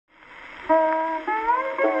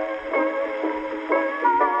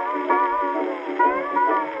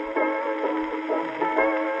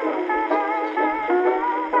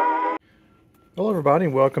everybody,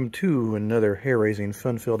 and welcome to another hair-raising,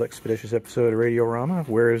 fun-filled, expeditious episode of Radiorama,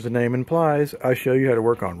 where, as the name implies, I show you how to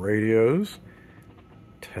work on radios,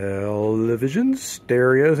 televisions,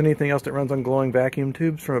 stereos, anything else that runs on glowing vacuum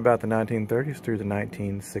tubes from about the 1930s through the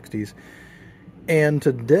 1960s. And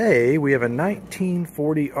today, we have a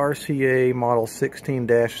 1940 RCA model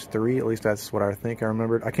 16-3, at least that's what I think I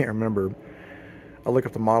remembered. I can't remember. I'll look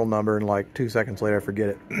up the model number and like 2 seconds later I forget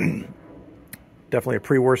it. Definitely a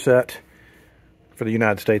pre-war set. For the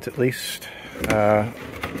United States, at least.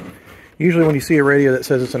 Usually when you see a radio that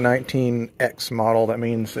says it's a 19X model, that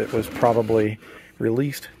means it was probably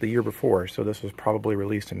released the year before. So this was probably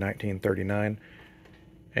released in 1939.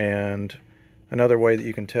 And another way that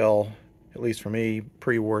you can tell, at least for me,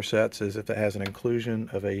 pre-war sets is if it has an inclusion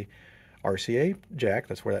of a RCA jack.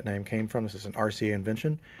 That's where that name came from. This is an RCA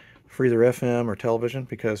invention for either FM or television,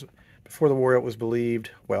 because before the war it was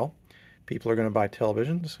believed, well, people are going to buy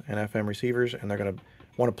televisions and FM receivers, and they're going to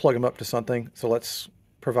want to plug them up to something. So let's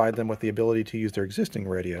provide them with the ability to use their existing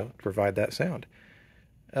radio to provide that sound.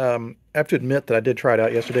 I have to admit that I did try it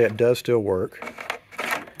out yesterday. It does still work.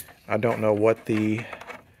 I don't know what the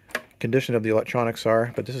condition of the electronics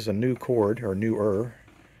are, but this is a new cord, or newer.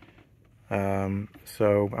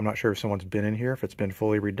 So I'm not sure if someone's been in here, if it's been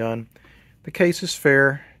fully redone. The case is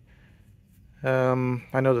fair.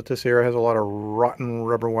 I know that this area has a lot of rotten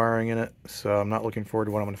rubber wiring in it, so I'm not looking forward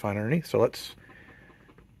to what I'm going to find underneath. So let's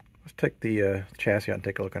take the chassis out and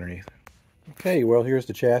take a look underneath. Okay, well, here's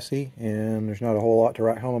the chassis, and there's not a whole lot to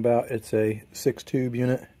write home about. It's a 6-tube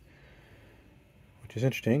unit, which is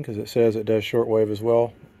interesting because it says it does shortwave as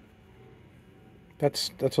well.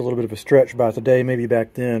 That's a little bit of a stretch by today. Maybe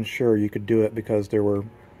back then, sure, you could do it because there were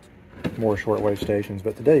more shortwave stations,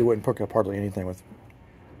 but today you wouldn't pick up hardly anything with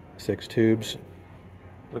 6 tubes.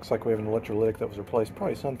 Looks like we have an electrolytic that was replaced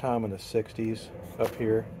probably sometime in the 60s up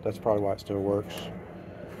here. That's probably why it still works.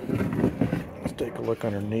 Let's take a look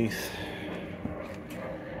underneath.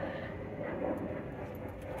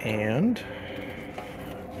 And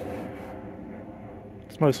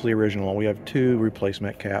it's mostly original. We have 2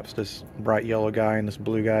 replacement caps, this bright yellow guy and this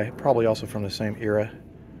blue guy, probably also from the same era.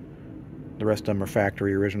 The rest of them are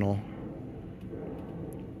factory original.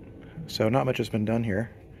 So not much has been done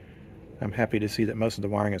here. I'm happy to see that most of the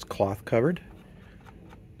wiring is cloth covered.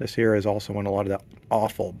 This here is also when a lot of that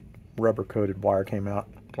awful rubber coated wire came out,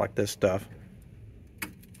 like this stuff.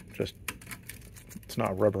 Just, it's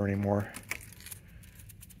not rubber anymore.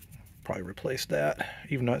 Probably replace that,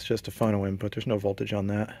 even though it's just a phono input. There's no voltage on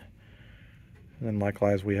that. And then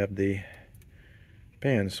likewise we have the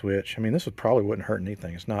band switch. I mean, this probably wouldn't hurt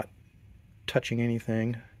anything. It's not touching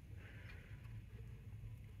anything.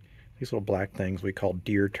 These little black things we call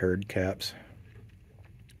deer turd caps.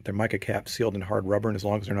 They're mica caps sealed in hard rubber, and as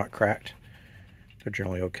long as they're not cracked, they're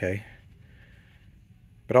generally okay.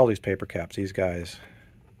 But all these paper caps, these guys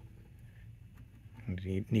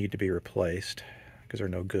need to be replaced because they're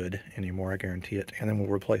no good anymore, I guarantee it. And then we'll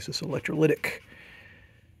replace this electrolytic.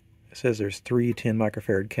 It says there's 3 10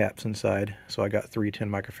 microfarad caps inside, so I got 3 10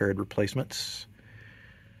 microfarad replacements.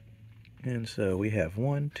 And so we have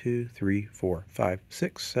 1, 2, 3, 4, 5,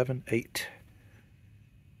 6, 7, 8.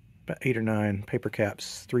 About 8 or 9 paper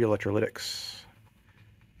caps, 3 electrolytics.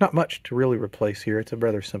 Not much to really replace here. It's a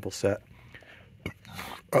rather simple set.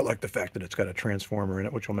 I like the fact that it's got a transformer in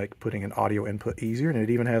it, which will make putting an audio input easier. And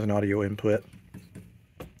it even has an audio input.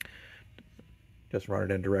 Just run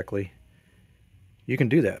it in directly. You can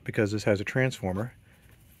do that because this has a transformer.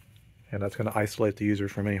 And that's going to isolate the user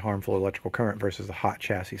from any harmful electrical current versus the hot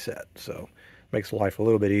chassis set. So makes life a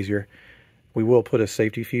little bit easier. We will put a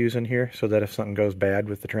safety fuse in here so that if something goes bad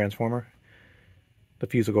with the transformer, the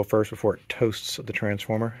fuse will go first before it toasts the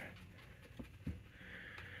transformer.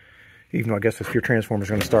 Even though I guess if your transformer is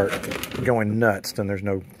going to start going nuts, then there's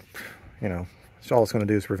no, so all it's going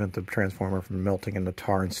to do is prevent the transformer from melting in the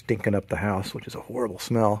tar and stinking up the house, which is a horrible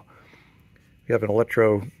smell. We have an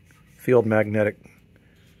electro field magnetic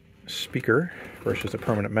speaker versus a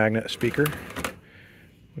permanent magnet speaker.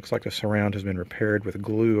 Looks like the surround has been repaired with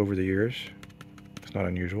glue over the years. It's not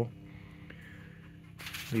unusual.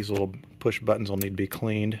 These little push buttons will need to be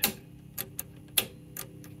cleaned.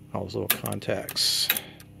 All those little contacts.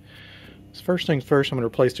 So first things first, I'm going to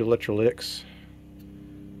replace the electrolytics,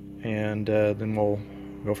 and then we'll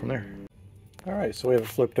go from there. Alright, so we have it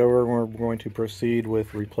flipped over. We're going to proceed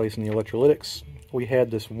with replacing the electrolytics. We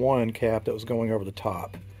had this one cap that was going over the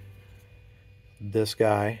top. This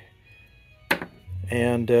guy,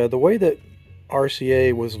 and the way that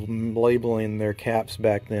RCA was labeling their caps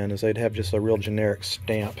back then is they'd have just a real generic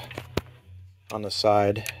stamp on the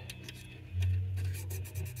side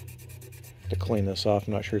to clean this off.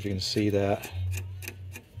 I'm not sure if you can see that.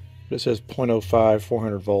 But it says 0.05,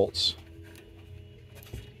 400 volts.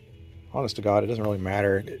 Honest to God, it doesn't really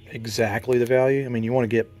matter exactly the value. I mean, you want to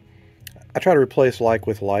get... I try to replace like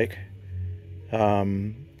with like.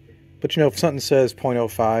 But you know, if something says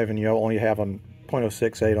 0.05 and you only have a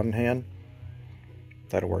 0.068 on hand,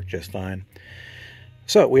 that'll work just fine.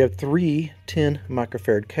 So we have 3 10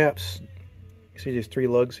 microfarad caps. You see these 3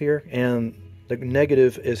 lugs here? And the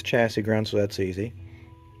negative is chassis ground, so that's easy.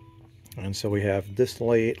 And so we have this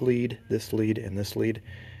lead, this lead, and this lead.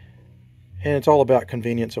 And it's all about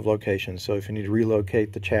convenience of location. So if you need to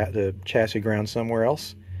relocate the chassis ground somewhere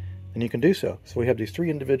else, then you can do so. So we have these 3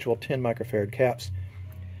 individual 10 microfarad caps.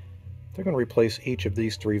 They're going to replace each of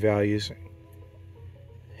these 3 values.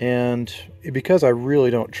 And because I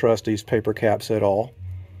really don't trust these paper caps at all,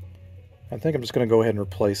 I think I'm just going to go ahead and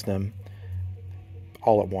replace them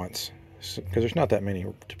all at once. Because there's not that many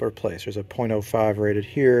to replace. There's a 0.05 rated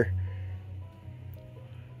here,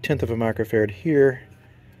 1/10 of a microfarad here.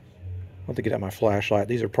 I'll have to get out my flashlight.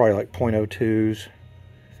 These are probably like 0.02s.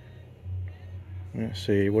 Let's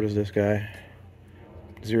see, what is this guy?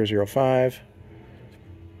 0.005.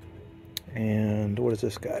 And what does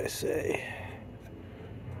this guy say?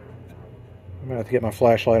 I'm going to have to get my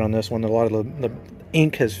flashlight on this one. A lot of the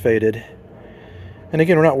ink has faded. And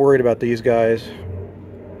again, we're not worried about these guys.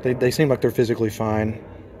 They seem like they're physically fine.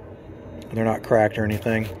 They're not cracked or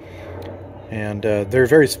anything. And they're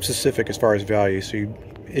very specific as far as value. So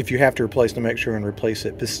if you have to replace them, make sure and replace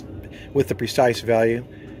it with the precise value.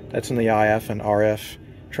 That's in the IF and RF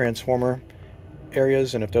transformer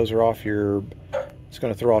areas. And if those are off, it's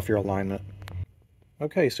going to throw off your alignment.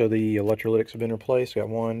 Okay, so the electrolytics have been replaced. Got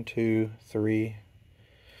 1, 2, 3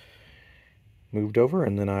 moved over,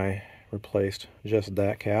 and then I replaced just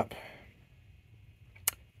that cap.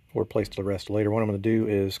 We'll replace the rest later. What I'm going to do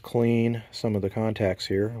is clean some of the contacts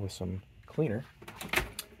here with some cleaner.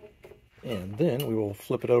 And then we will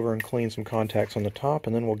flip it over and clean some contacts on the top,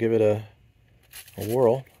 and then we'll give it a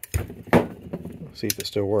whirl. See if it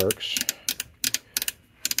still works,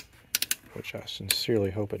 which I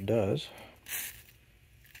sincerely hope it does.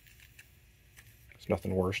 It's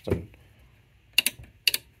nothing worse than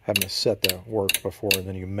having to set the work before and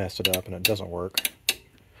then you mess it up and it doesn't work.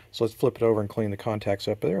 So let's flip it over and clean the contacts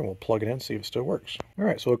up there, and we'll plug it in and see if it still works.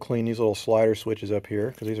 Alright, so we'll clean these little slider switches up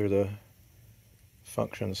here, because these are the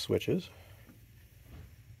function switches.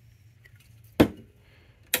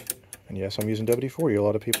 And yes, I'm using WD-40. A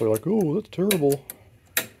lot of people are like, oh, that's terrible.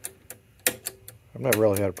 I've never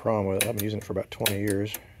really had a problem with it. I've been using it for about 20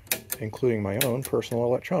 years, including my own personal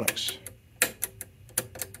electronics.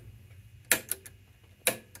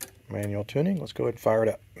 Manual tuning. Let's go ahead and fire it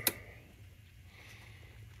up.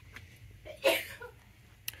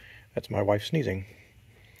 That's my wife sneezing.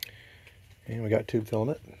 And we got tube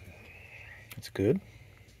filament. That's good.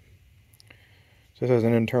 So this has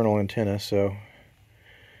an internal antenna, so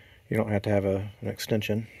you don't have to have an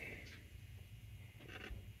extension.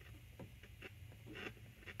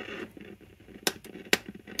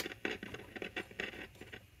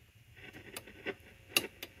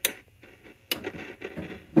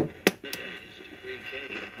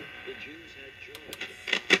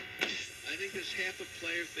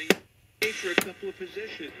 For a couple of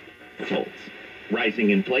positions. Rising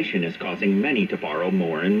inflation is causing many to borrow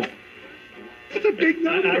more and more. It's a big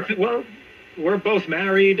number. Well, we're both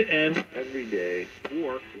married and every day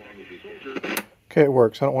work. Okay, it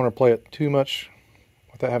works. I don't want to play it too much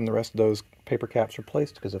without having the rest of those paper caps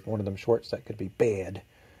replaced, because if one of them shorts, that could be bad.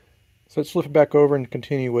 So let's flip it back over and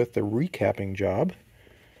continue with the recapping job.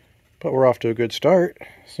 But we're off to a good start.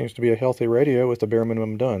 Seems to be a healthy radio with the bare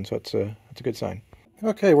minimum done, so that's a good sign.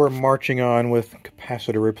 Okay, we're marching on with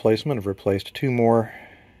capacitor replacement. I've replaced 2 more.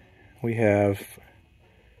 We have,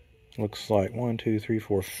 looks like 1, 2, 3,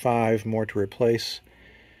 4, 5 more to replace.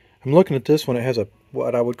 I'm looking at this one. It has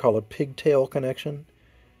what I would call a pigtail connection.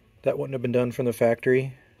 That wouldn't have been done from the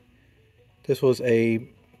factory. This was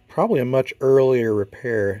probably a much earlier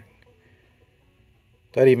repair.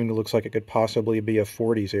 That even looks like it could possibly be a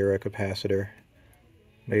 40s era capacitor.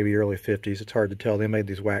 Maybe early 50s. It's hard to tell. They made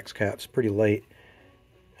these wax caps pretty late.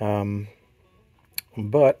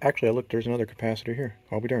 But actually, look, there's another capacitor here.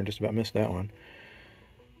 I'll be darned, just about missed that one.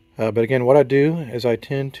 But again, what I do is I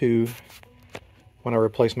tend to, when I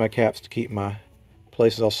replace my caps to keep my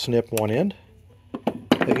places, I'll snip one end.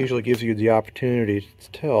 That usually gives you the opportunity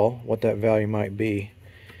to tell what that value might be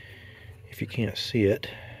if you can't see it.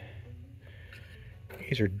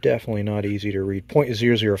 These are definitely not easy to read.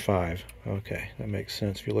 0.005. Okay, that makes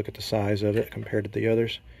sense. If you look at the size of it compared to the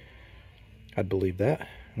others, I'd believe that.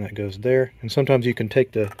 And that goes there. And sometimes you can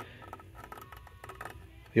take the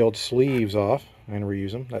old sleeves off and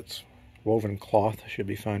reuse them. That's woven cloth should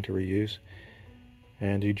be fine to reuse.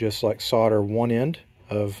 And you just like solder one end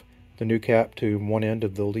of the new cap to one end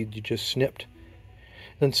of the lead you just snipped.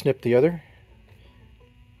 Then snip the other.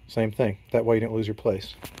 Same thing. That way you don't lose your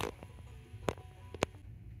place.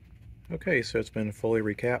 Okay, so it's been fully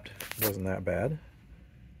recapped. It wasn't that bad.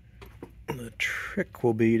 The trick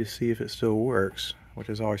will be to see if it still works, which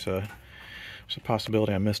is always a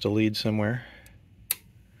possibility I missed a lead somewhere.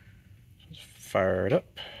 Let's fire it up.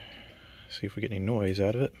 See if we get any noise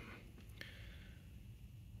out of it.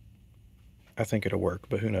 I think it'll work,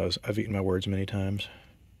 but who knows? I've eaten my words many times.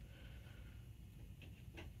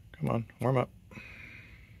 Come on, warm up.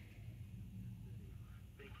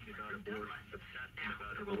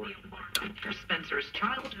 Dr. Spencer's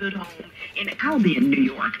childhood home in Albion, New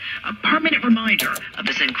York, a permanent reminder of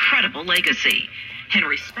his incredible legacy.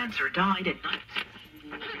 Henry Spencer died at 19.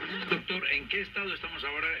 Doctor, ¿en qué estado estamos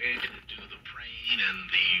ahora? To the praying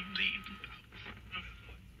and the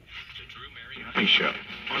Drew Mary show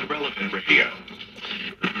on Relevant Radio.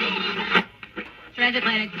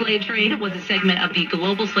 Transatlantic slave trade was a segment of the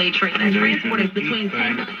global slave trade that transported between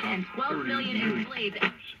 10 and 12 million enslaved.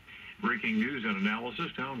 Breaking news and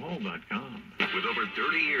analysis, townhall.com. With over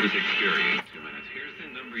 30 years experience. 2 minutes. Here's the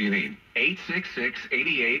number you need.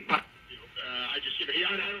 866-88. I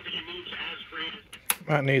don't think he moves as free.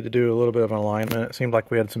 Might need to do a little bit of an alignment. It seemed like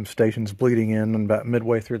we had some stations bleeding in about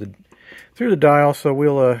midway through the dial, so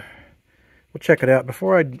we'll check it out.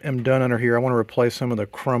 Before I am done under here, I want to replace some of the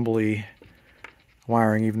crumbly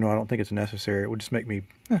wiring, even though I don't think it's necessary. It would just makes me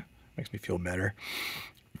feel better.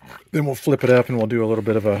 Then we'll flip it up and we'll do a little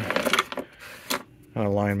bit of an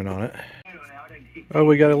alignment on it. Oh,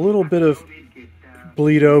 we got a little bit of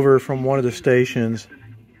bleed over from one of the stations.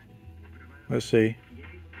 Let's see.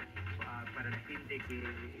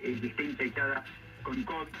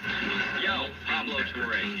 Yo, Pablo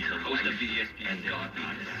Torre, host of the ESPN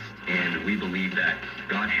and we believe that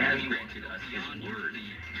God has granted us His word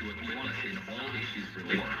to equip us in all issues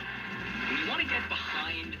related. When you want to get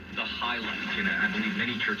behind the highlights, and I believe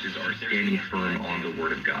many churches are standing firm on the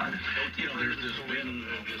Word of God. You know, there's been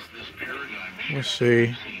this paradigm. Let's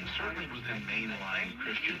see. Certainly within mainline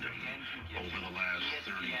Christendom over the last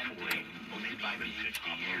 30, 40, maybe even 50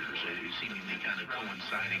 years. It seemed to be kind of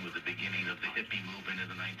coinciding with the beginning of the hippie movement in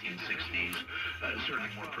the 1960s. Certainly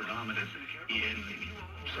more predominant in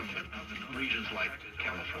some of the regions like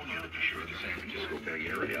California, to be sure, the San Francisco Bay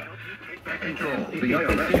Area.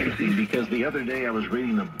 Because the other day I was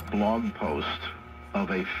reading a blog post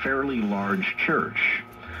of a fairly large church,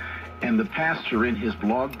 and the pastor in his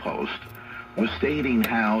blog post was stating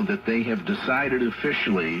how that they have decided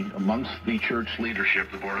officially amongst the church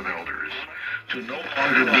leadership, the Board of Elders, to no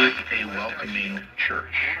longer be a welcoming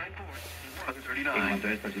church.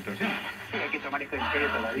 Hay que tomar esto en serio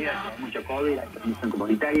todavía, hay mucho COVID, hay transmisión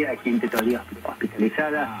comunitaria, hay gente todavía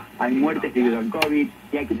hospitalizada, hay muertes debido al COVID,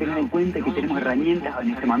 y hay que tener en cuenta que tenemos herramientas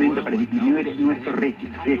en este momento para disminuir nuestro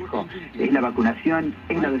riesgo. Es la vacunación,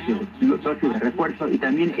 es la dosis de refuerzo y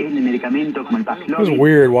también es el medicamento como el Paxlovid. This is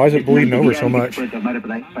weird. Why is it bleeding over so much? Puede tomar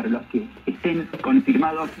para los que estén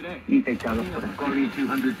confirmados infectados por el COVID.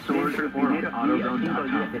 200 source primero y a 5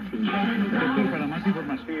 días de síntomas. Para más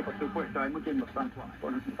información, sí, por supuesto, hay mucha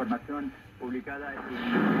información publicada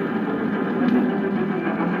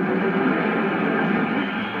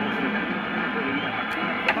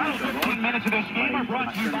Final 15 minutes of this game are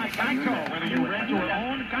brought to you by Geico. Whether you rent or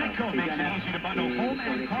own, Geico makes it easy to bundle home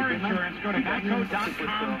and car insurance. Go to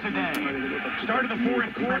geico.com today. Start of the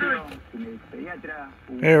fourth quarter.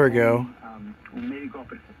 There we go.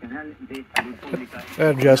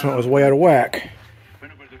 That adjustment was way out of whack.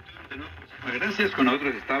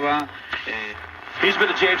 He's been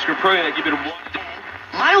a James Group Pro that you've been one.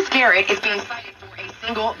 Miles Garrett is being cited for a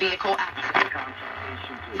single vehicle accident.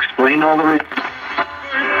 Explain all the reasons.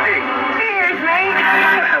 Cheers, mate.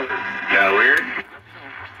 Yeah, weird.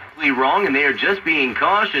 Wrong, and they are just being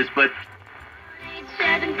cautious, but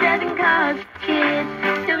 77 Cars, kids,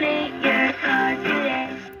 donate your car today.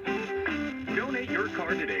 Donate your car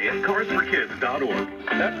today at carsforkids.org.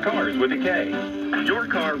 That's cars with a K. Your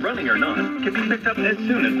car, running or not, can be picked up as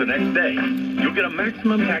soon as the next day. You'll get a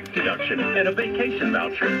maximum tax deduction and a vacation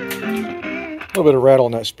voucher. A little bit of rattle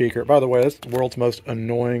on that speaker. By the way, that's the world's most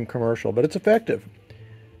annoying commercial, but it's effective.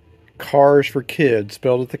 Cars for Kids,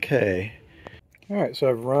 spelled with a K. Alright, so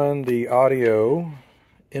I've run the audio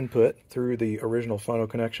input through the original phono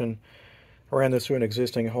connection. I ran this through an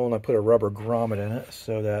existing hole and I put a rubber grommet in it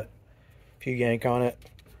so that if you yank on it, the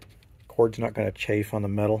cord's not going to chafe on the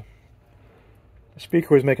metal. The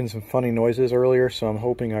speaker was making some funny noises earlier, so I'm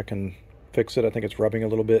hoping I can fix it. I think it's rubbing a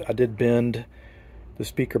little bit. I did bend the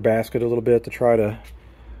speaker basket a little bit to try to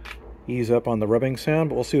ease up on the rubbing sound,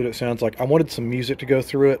 but we'll see what it sounds like. I wanted some music to go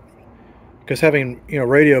through it, because having,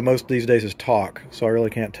 radio most these days is talk, so I really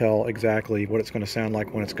can't tell exactly what it's going to sound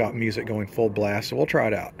like when it's got music going full blast, so we'll try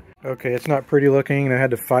it out. Okay, it's not pretty looking, and I had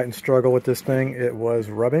to fight and struggle with this thing. It was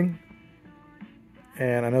rubbing,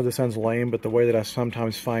 and I know this sounds lame, but the way that I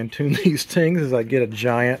sometimes fine-tune these things is I get a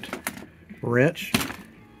giant wrench,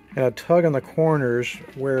 and I tug on the corners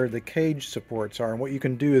where the cage supports are, and what you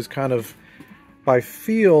can do is kind of, by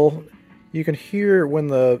feel, you can hear when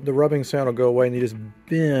the rubbing sound will go away, and you just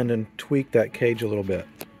bend and tweak that cage a little bit.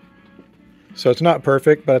 So it's not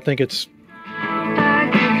perfect, but I think it's...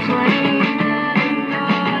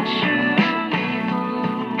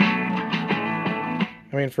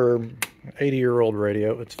 I mean, for an 80-year-old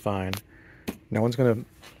radio, it's fine. No one's going to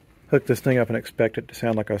hook this thing up and expect it to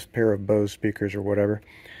sound like a pair of Bose speakers or whatever.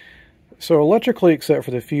 So electrically, except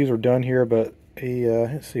for the fuse, we're done here, but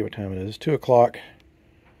let's see what time it is. It's 2 o'clock.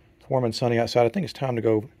 It's warm and sunny outside. I think it's time to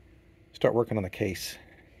go start working on the case.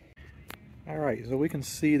 Alright, so we can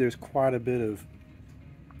see there's quite a bit of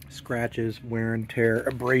scratches, wear and tear,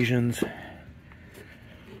 abrasions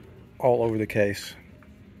all over the case.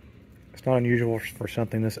 It's not unusual for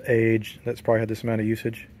something this age that's probably had this amount of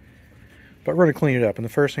usage. But we're going to clean it up, and the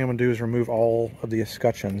first thing I'm going to do is remove all of the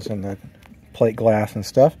escutcheons and the plate glass and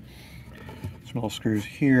stuff. Some little screws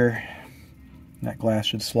here. That glass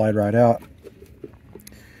should slide right out.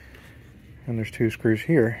 And there's 2 screws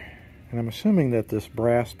here. And I'm assuming that this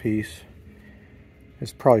brass piece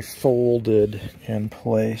is probably folded in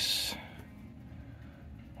place.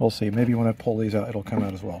 We'll see. Maybe when I pull these out, it'll come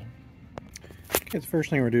out as well. Okay, the first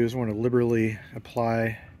thing we're going to do is we're going to liberally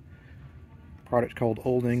apply a product called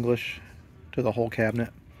Old English to the whole cabinet.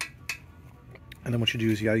 And then what you do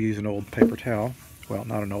is you got to use an old paper towel. Well,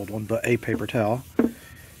 not an old one, but a paper towel.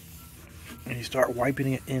 And you start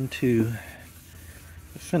wiping it into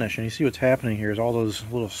the finish. And you see what's happening here is all those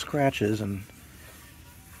little scratches and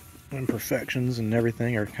imperfections and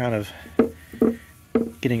everything are kind of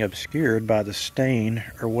getting obscured by the stain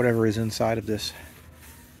or whatever is inside of this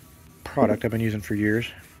product I've been using for years.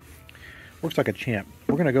 Works like a champ.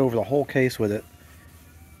 We're going to go over the whole case with it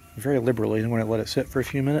very liberally, and we're going to let it sit for a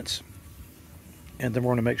few minutes, and then we're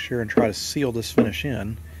going to make sure and try to seal this finish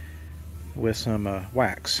in with some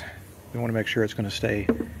wax. We want to make sure it's going to stay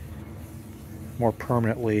more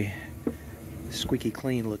permanently squeaky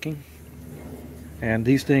clean looking. And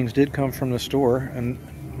these things did come from the store, and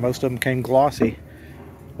most of them came glossy.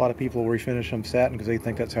 A lot of people refinish them satin because they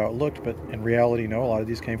think that's how it looked, but in reality, no, a lot of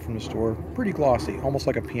these came from the store pretty glossy, almost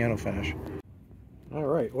like a piano finish.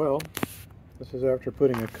 Alright, well, this is after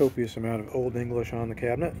putting a copious amount of Old English on the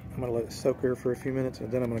cabinet. I'm going to let it soak here for a few minutes,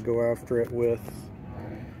 and then I'm going to go after it with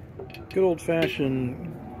good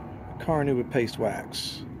old-fashioned Carnauba paste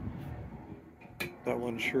wax. That will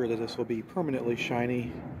ensure that this will be permanently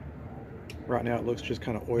shiny. Right now it looks just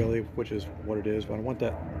kind of oily, which is what it is, but I want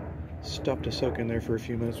that stuff to soak in there for a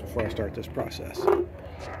few minutes before I start this process.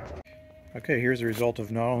 Okay, here's the result of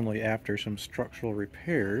not only after some structural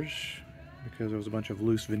repairs, because there was a bunch of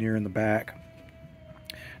loose veneer in the back.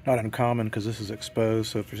 Not uncommon because this is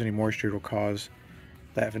exposed, so if there's any moisture it'll cause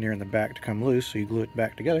that veneer in the back to come loose, so you glue it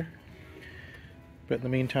back together. But in the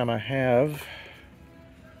meantime I have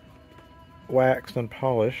waxed and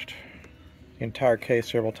polished the entire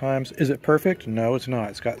case several times. Is it perfect? No, it's not.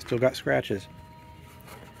 It's still got scratches.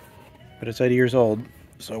 But it's 80 years old,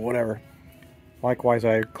 so whatever. Likewise,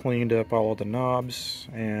 I cleaned up all of the knobs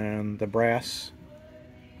and the brass.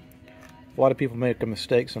 A lot of people make a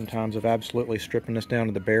mistake sometimes of absolutely stripping this down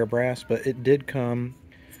to the bare brass, but it did come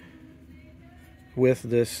with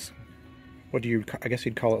this, I guess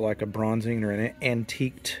you'd call it like a bronzing or an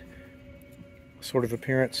antiqued sort of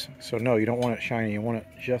appearance. So no, you don't want it shiny, you want it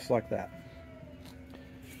just like that.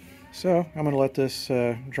 So I'm going to let this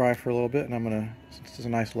dry for a little bit, and I'm going to, since it's a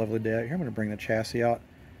nice lovely day out here, I'm going to bring the chassis out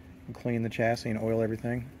and clean the chassis and oil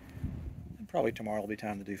everything. And probably tomorrow will be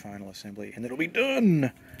time to do final assembly, and it'll be done!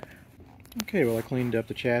 Okay, well I cleaned up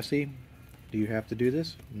the chassis. Do you have to do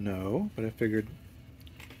this? No, but I figured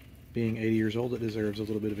being 80 years old, it deserves a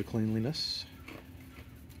little bit of a cleanliness.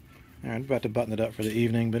 I'm about to button it up for the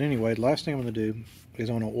evening, but anyway, the last thing I'm going to do is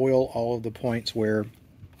I want to oil all of the points where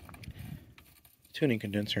tuning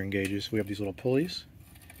condenser engages. We have these little pulleys.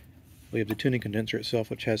 We have the tuning condenser itself,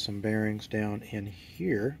 which has some bearings down in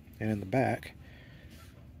here and in the back.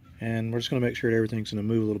 And we're just going to make sure that everything's going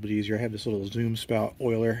to move a little bit easier. I have this little zoom spout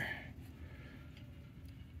oiler.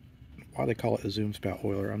 Why they call it a zoom spout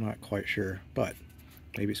oiler, I'm not quite sure, but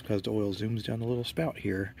maybe it's because the oil zooms down the little spout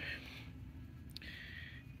here.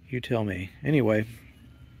 You tell me. Anyway,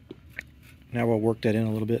 Now we'll work that in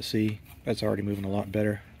a little bit. See, that's already moving a lot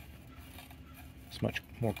better. It's much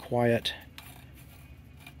more quiet.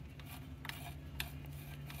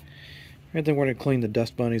 And then we're going to clean the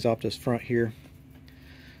dust bunnies off this front here.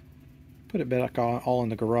 Put it back all in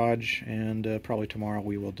the garage, and probably tomorrow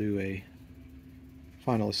we will do a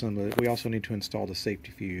final assembly. We also need to install the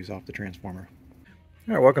safety fuse off the transformer.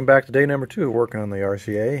 Alright, welcome back to day number 2 of working on the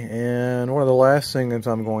RCA. And one of the last things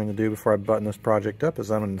I'm going to do before I button this project up is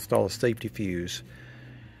I'm going to install a safety fuse.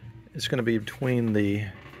 It's going to be between the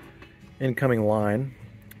incoming line,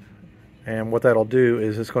 and what that'll do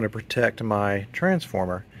is it's going to protect my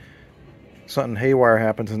transformer. Something haywire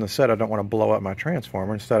happens in the set, I don't want to blow up my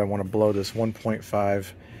transformer. Instead, I want to blow this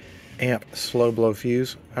 1.5 amp slow blow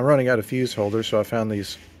fuse. I'm running out of fuse holders, so I found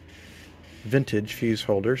these vintage fuse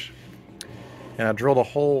holders. And I drilled a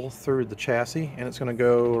hole through the chassis, and it's going to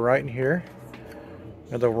go right in here.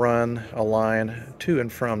 And they'll run a line to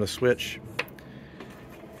and from the switch.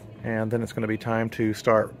 And then it's going to be time to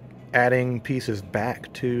start adding pieces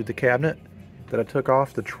back to the cabinet that I took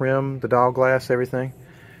off, the trim, the dial glass, everything.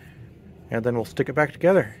 And then we'll stick it back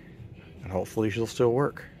together, and hopefully she'll still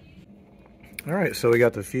work. Alright, so we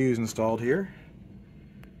got the fuse installed here,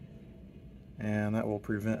 and that will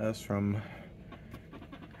prevent us from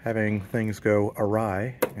having things go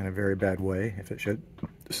awry in a very bad way if it should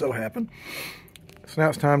so happen. So now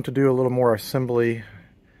it's time to do a little more assembly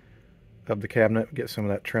of the cabinet, get some of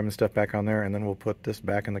that trim and stuff back on there, and then we'll put this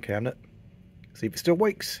back in the cabinet, see if it still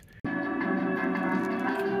works.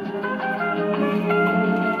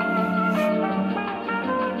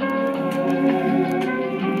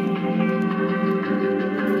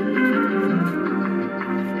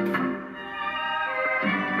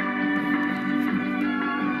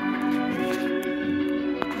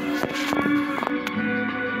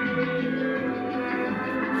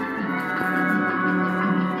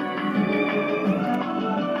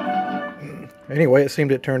 Anyway, it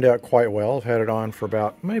seemed it turned out quite well. I've had it on for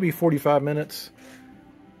about maybe 45 minutes.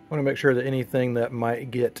 I want to make sure that anything that might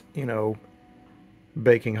get, you know,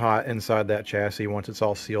 baking hot inside that chassis once it's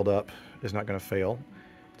all sealed up is not going to fail.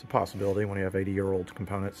 It's a possibility when you have 80-year-old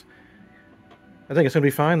components. I think it's going to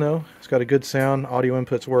be fine though. It's got a good sound, audio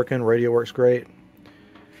input's working, radio works great.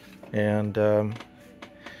 And I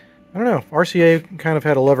don't know, RCA kind of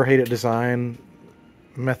had a love or hate it design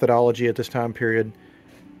methodology at this time period.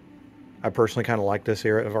 I personally kind of like this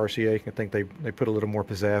era of RCA. I think they put a little more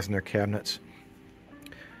pizzazz in their cabinets.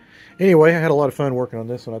 Anyway, I had a lot of fun working on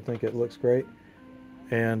this, and I think it looks great.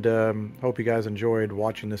 And hope you guys enjoyed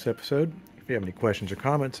watching this episode. If you have any questions or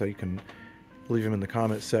comments, you can leave them in the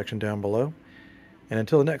comments section down below. And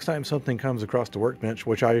until the next time something comes across the workbench,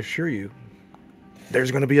 which I assure you,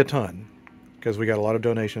 there's going to be a ton, because we got a lot of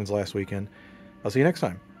donations last weekend. I'll see you next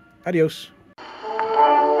time. Adios.